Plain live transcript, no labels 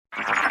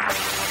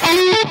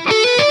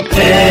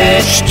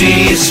HD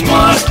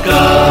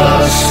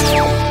Smartcast.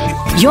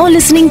 You're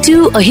listening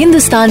to a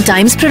Hindustan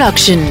Times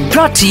production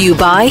brought to you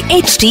by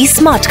HD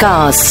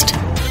Smartcast.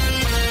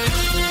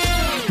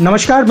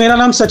 नमस्कार, मेरा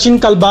नाम सचिन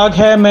कलबाग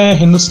है। मैं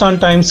हिंदुस्तान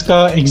टाइम्स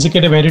का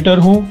एग्जीक्यूटिव एडिटर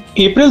हूं।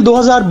 अप्रैल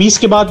 2020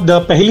 के बाद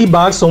पहली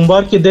बार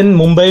सोमवार के दिन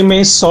मुंबई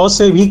में 100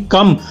 से भी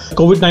कम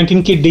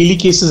कोविड-19 के डेली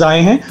केसेस आए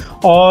हैं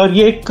और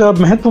ये एक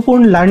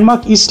महत्वपूर्ण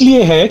लैंडमार्क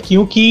इसलिए है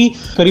क्योंकि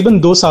करीबन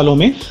 2 सालों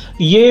में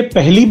ये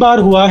पहली बार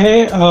हुआ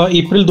है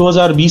अप्रैल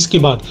 2020 के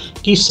बाद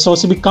कि 100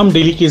 से भी कम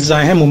डेली केसेस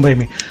आए हैं मुंबई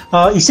में।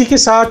 इसी के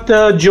साथ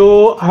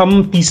जो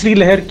हम तीसरी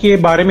लहर के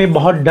बारे में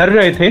बहुत डर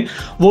रहे थे,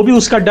 वो भी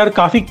उसका डर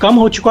काफ़ी कम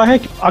हो चुका है।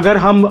 अगर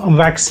हम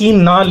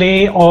वैक्सीन ना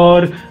लें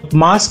और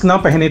मास्क ना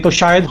पहने तो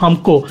शायद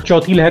हमको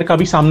चौथी लहर का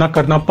भी सामना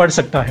करना पड़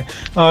सकता है,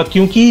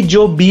 क्योंकि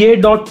जो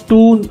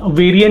BA.2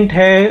 वेरिएंट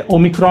है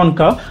ओमिक्रॉन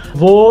का,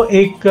 वो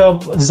एक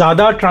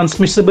ज़्यादा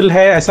ट्रांसमिसिबल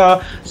है,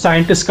 ऐसा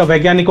साइंटिस्ट का,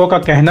 वैज्ञानिकों का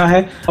कहना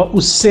है।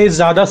 उससे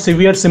ज़्यादा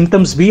सीवियर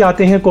सिम्टम्स भी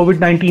आते हैं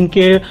कोविड-19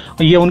 के,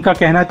 ये उनका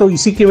कहना है। तो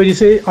इसी की वजह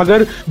से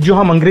अगर जो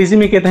हम अंग्रेजी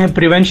में कहते हैं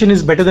prevention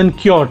is better than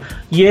cure,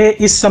 ये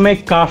इस समय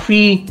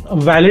काफ़ी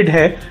वैलिड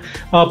है।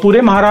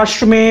 पूरे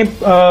महाराष्ट्र में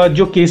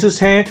जो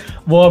केसेस हैं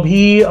वो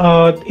अभी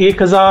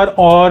 1000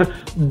 और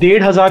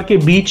 1500 के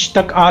बीच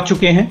तक आ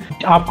चुके हैं।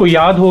 आपको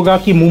याद होगा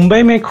कि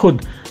मुंबई में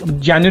खुद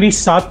जनवरी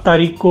 7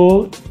 तारीख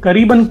को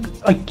करीबन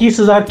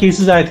 21,000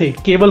 केसेस आए थे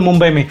केवल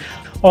मुंबई में,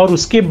 और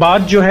उसके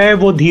बाद जो है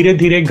वो धीरे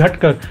धीरे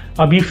घटकर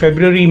अभी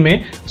फरवरी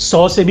में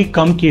 100 से भी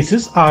कम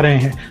केसेस आ रहे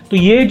हैं। तो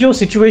ये जो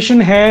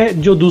सिचुएशन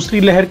है, जो दूसरी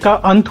लहर का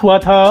अंत हुआ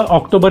था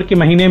अक्टूबर के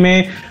महीने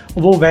में,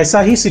 वो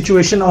वैसा ही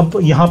सिचुएशन अब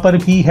यहाँ पर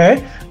भी है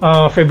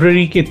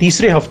फरवरी के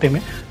तीसरे हफ्ते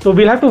में। तो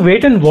we'll have to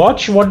wait and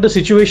watch what the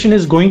situation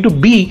is going to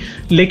be,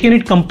 लेकिन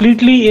it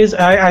completely is,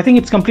 I think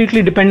it's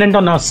completely dependent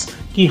on us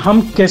कि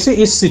हम कैसे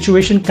इस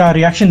सिचुएशन का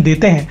रिएक्शन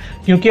देते हैं।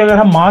 क्योंकि अगर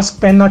हम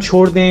मास्क पहनना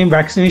छोड़ दें,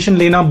 वैक्सीनेशन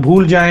लेना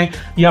भूल जाएं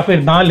या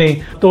फिर ना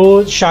लें,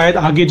 तो शायद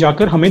आगे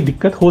जाकर हमें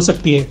दिक्कत हो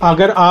सकती है।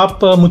 अगर आप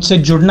मुझसे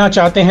जुड़ना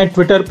चाहते हैं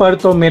ट्विटर पर,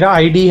 तो मेरा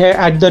आईडी है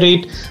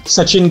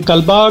 @सचिन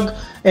कलबाग,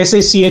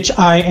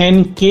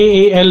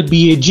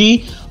 SACHINKALBAG।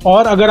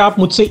 और अगर आप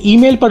मुझसे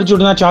ईमेल पर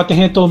जुड़ना चाहते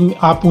हैं तो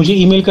आप मुझे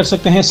ईमेल कर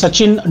सकते हैं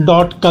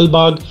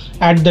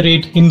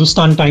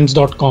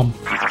sachin.kalbag@hindustantimes.com।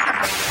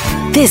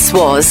 This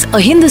was a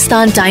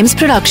Hindustan Times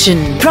production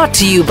brought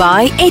to you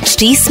by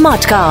HD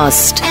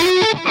Smartcast.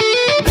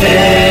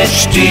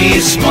 HD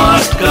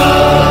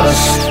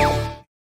Smartcast.